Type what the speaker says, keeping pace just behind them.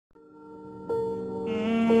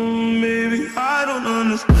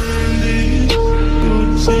understand it.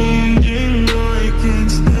 You're changing, I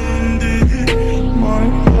can't stand it. My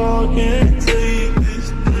heart can't take this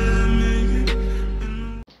damage.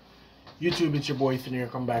 YouTube, it's your boy Xxethan here.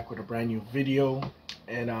 Come back with a brand new video,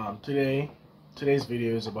 and today's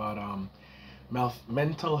video is about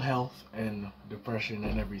mental health and depression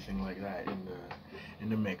and everything like that in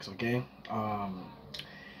the mix. Okay,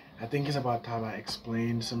 I think it's about time I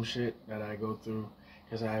explain some shit that I go through,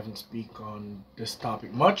 because I haven't speak on this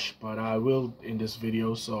topic much, but I will in this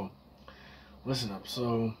video. So listen up.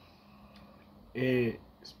 So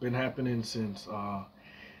it's been happening since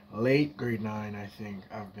late grade 9. I think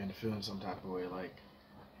I've been feeling some type of way. Like,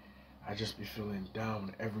 I just be feeling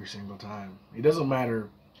down every single time. It doesn't matter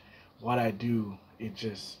what I do, it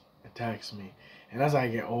just attacks me. And as I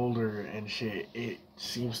get older and shit, it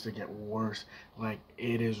seems to get worse. Like,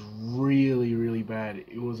 it is really, really bad.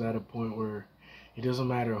 It was at a point where it doesn't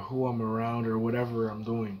matter who I'm around or whatever I'm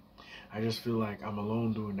doing, I just feel like I'm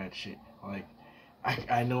alone doing that shit. Like,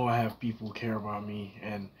 I know I have people who care about me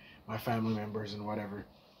and my family members and whatever,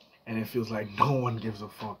 and it feels like no one gives a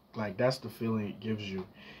fuck. Like, that's the feeling it gives you.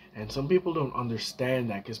 And some people don't understand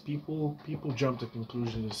that, because people jump to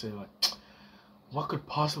conclusions and say, like, what could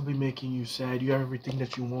possibly making you sad? You have everything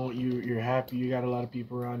that you want. You're happy. You got a lot of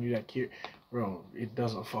people around you that care. Bro, it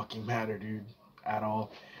doesn't fucking matter, dude, at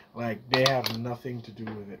all. Like, they have nothing to do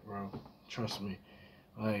with it, bro. Trust me.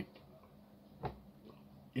 Like,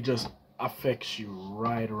 it just affects you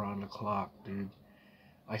right around the clock, dude.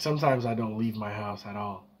 Like, sometimes I don't leave my house at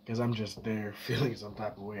all, because I'm just there feeling some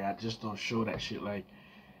type of way. I just don't show that shit, like,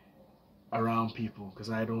 around people, because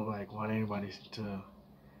I don't, like, want anybody to,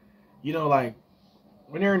 you know, like,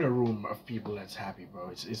 when you're in a room of people that's happy, bro,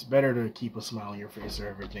 it's better to keep a smile on your face or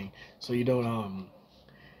everything, so you don't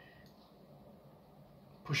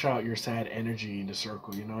push out your sad energy in the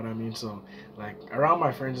circle, you know what I mean? So, like, around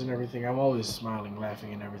my friends and everything, I'm always smiling,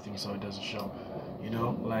 laughing and everything, so it doesn't show, you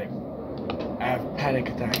know? Like, I have panic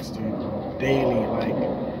attacks, dude, daily, like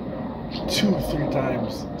 2-3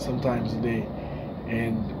 times sometimes a day.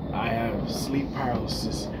 And I have sleep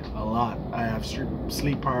paralysis a lot.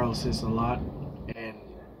 Sleep paralysis a lot, and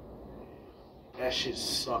that shit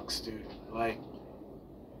sucks, dude. Like,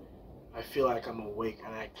 I feel like I'm awake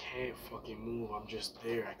and I can't fucking move. I'm just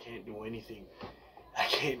there. I can't do anything. I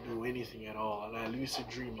can't do anything at all. And I lucid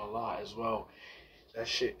dream a lot as well. That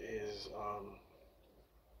shit is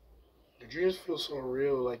the dreams feel so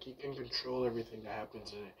real. Like, you can control everything that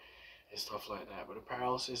happens in it and stuff like that. But the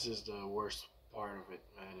paralysis is the worst part of it,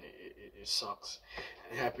 man. It sucks.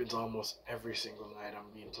 It happens almost every single night,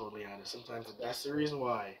 I'm being totally honest. Sometimes that's the reason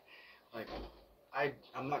why, like,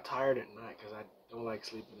 I'm not tired at night, because I don't like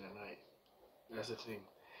sleeping at night. That's the thing.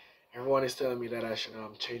 Everyone is telling me that I should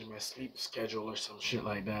change my sleep schedule or some shit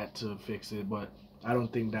like that to fix it, but I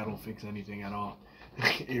don't think that'll fix anything at all.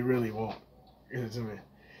 It really won't.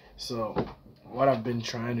 So what I've been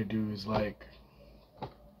trying to do is, like,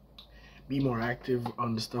 be more active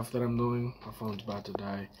on the stuff that I'm doing. My phone's about to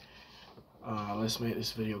die. Let's make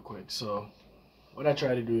this video quick. So what I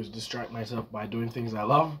try to do is distract myself by doing things I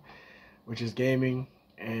love, which is gaming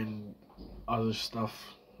and other stuff,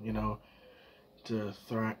 you know, to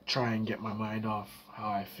try and get my mind off how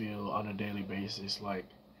I feel on a daily basis. Like,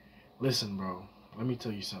 listen, bro, let me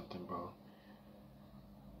tell you something, bro.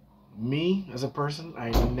 Me as a person,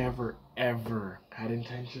 I never ever had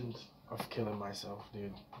intentions of killing myself,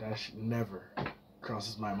 dude. That shit never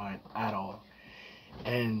crosses my mind at all.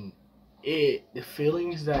 And the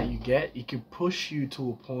feelings that you get, it can push you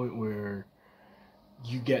to a point where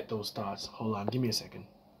you get those thoughts. Hold on, give me a second.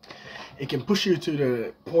 It can push you to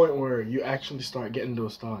the point where you actually start getting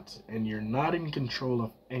those thoughts, and you're not in control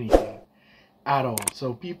of anything at all.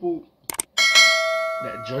 So people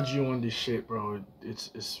that judge you on this shit, bro,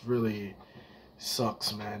 it's really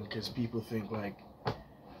sucks, man, because people think, like,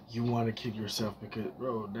 you want to kill yourself, because,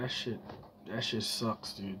 bro, that shit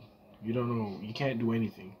sucks, dude. You don't know, you can't do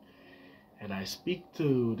anything. And I speak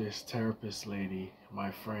to this therapist lady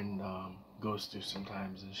my friend goes to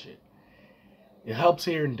sometimes and shit. It helps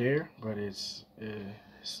here and there, but it's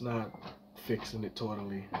not fixing it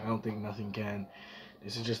totally. I don't think nothing can.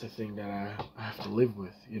 This is just a thing that I have to live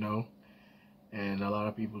with, you know? And a lot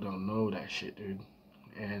of people don't know that shit, dude.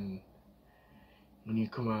 And when you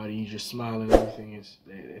come out and you just smile and everything,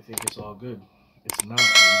 they think it's all good. It's not, dude.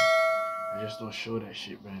 I just don't show that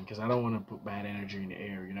shit, man, because I don't want to put bad energy in the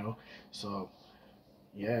air, you know? So,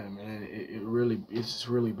 yeah, man, it's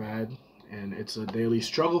really bad. And it's a daily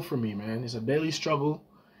struggle for me, man. It's a daily struggle.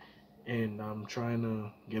 And I'm trying to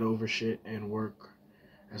get over shit and work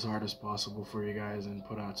as hard as possible for you guys and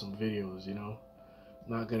put out some videos, you know?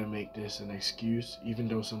 not gonna make this an excuse, even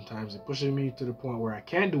though sometimes it pushes me to the point where I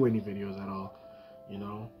can't do any videos at all, you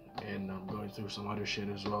know, and I'm going through some other shit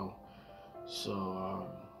as well. So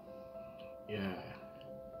yeah,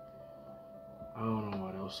 I don't know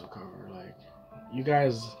what else to cover. Like, you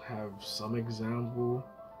guys have some example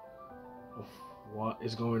of what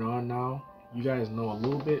is going on now. You guys know a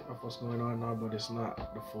little bit of what's going on now, but it's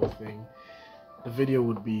not the full thing. The video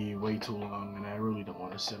would be way too long, and I really don't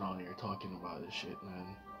want to sit on here talking about this shit,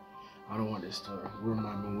 man. I don't want this to ruin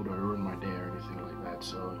my mood or ruin my day or anything like that.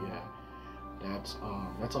 So yeah, that's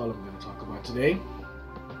all I'm gonna talk about today.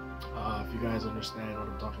 If you guys understand what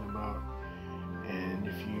I'm talking about, and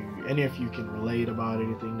if any of you can relate about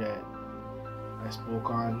anything that I spoke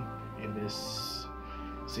on in this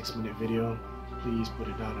 6-minute video, please put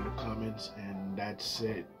it down in the comments. And that's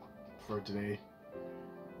it for today.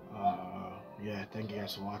 Yeah, thank you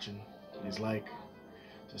guys for watching. Please like,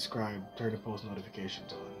 subscribe, turn the post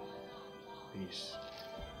notifications on. Peace.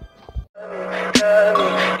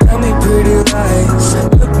 Tell me pretty lies,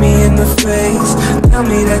 look me in the face, tell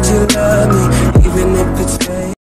me that you love me.